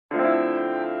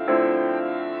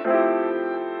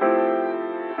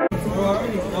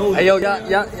Hey, yo,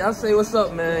 y'all say what's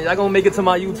up, man. Y'all gonna make it to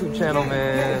my YouTube channel,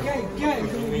 man.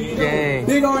 Gang.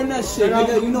 Big on that shit,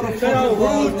 nigga. You know the fucking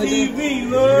bars, nigga. TV,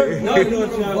 Lord. No, you know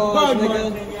what y'all bars,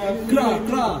 nigga. Clap,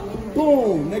 clap.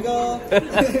 Boom, nigga.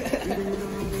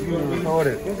 Hold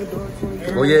it.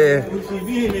 Oh, yeah.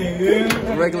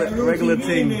 Regular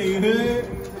team.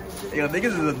 Yo, niggas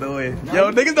is annoying.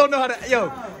 Yo, niggas don't know how to.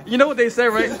 Yo, you know what they say,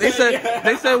 right? They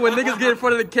said when niggas get in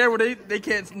front of the camera, they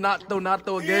can't not throw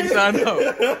a gang sign up.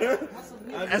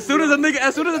 As soon as a nigga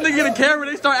get in the camera,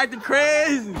 they start acting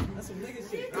crazy. That's some nigga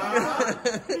shit.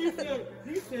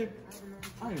 He said,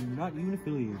 I am not even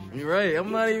affiliated. You're right.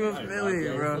 I'm not even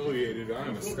affiliated, bro.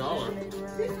 I'm a scholar.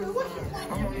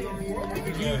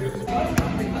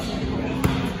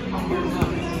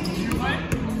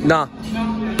 Nah.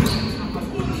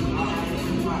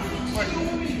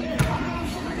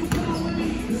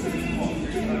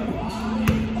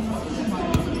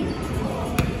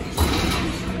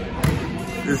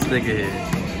 This nigga here.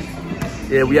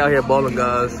 Yeah, we out here balling,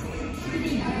 guys.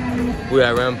 We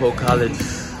at Ramapo College.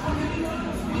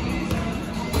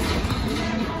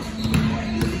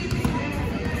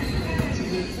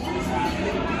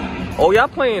 Oh, y'all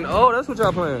playing? Oh, that's what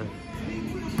y'all playing.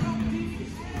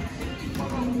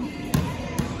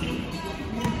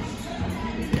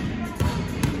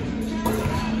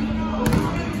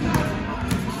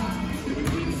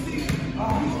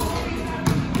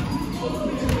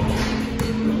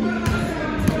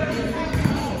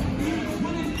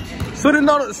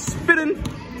 Spitting.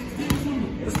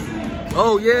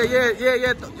 Oh, yeah.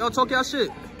 Y'all talk y'all shit.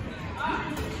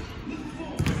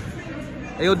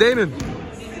 Hey, yo, Damon.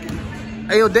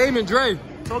 Hey, yo, Damon, Dre.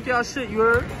 Talk y'all shit, you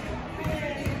heard?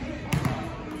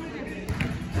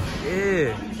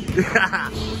 Yeah.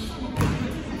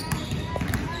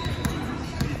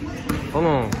 Hold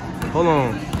on.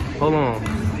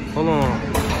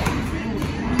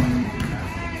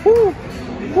 Woo.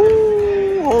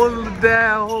 Hold it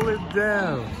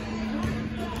down.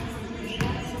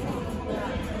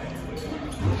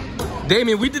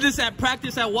 Damien, we did this at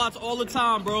practice at Watts all the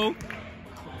time, bro.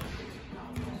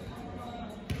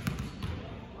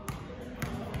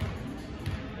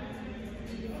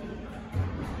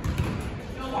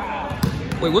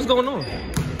 Wait, what's going on?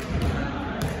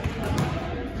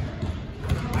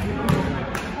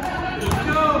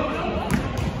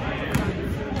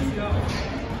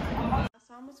 I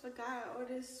almost forgot I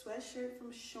ordered this sweatshirt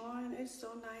from Sean. It's so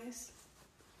nice.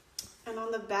 And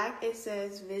on the back it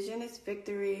says, vision is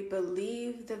victory.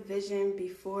 Believe the vision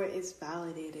before it's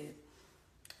validated.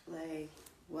 Like,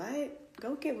 what?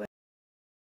 Go get what?